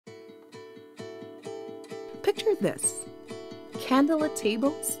Picture this: candlelit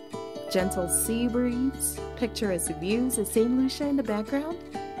tables, gentle sea breeze, picturesque views of St. Lucia in the background,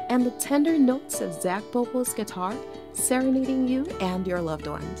 and the tender notes of Zack Promo's guitar serenading you and your loved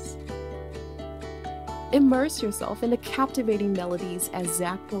ones. Immerse yourself in the captivating melodies as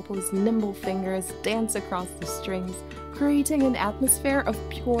Zack Promo's nimble fingers dance across the strings, creating an atmosphere of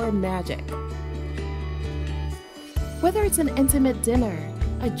pure magic. Whether it's an intimate dinner,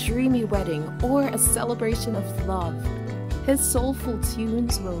 a dreamy wedding, or a celebration of love, his soulful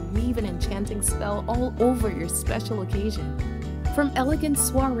tunes will weave an enchanting spell all over your special occasion. From elegant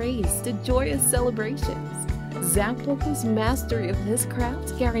soirees to joyous celebrations, Zack Promo's mastery of his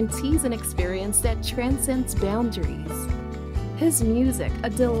craft guarantees an experience that transcends boundaries. His music, a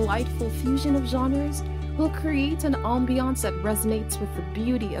delightful fusion of genres, will create an ambiance that resonates with the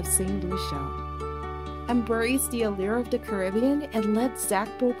beauty of St. Lucia. Embrace the allure of the Caribbean and let Zack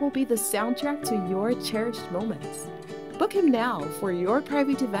Promo be the soundtrack to your cherished moments. Book him now for your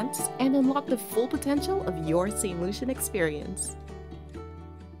private events and unlock the full potential of your St. Lucian experience.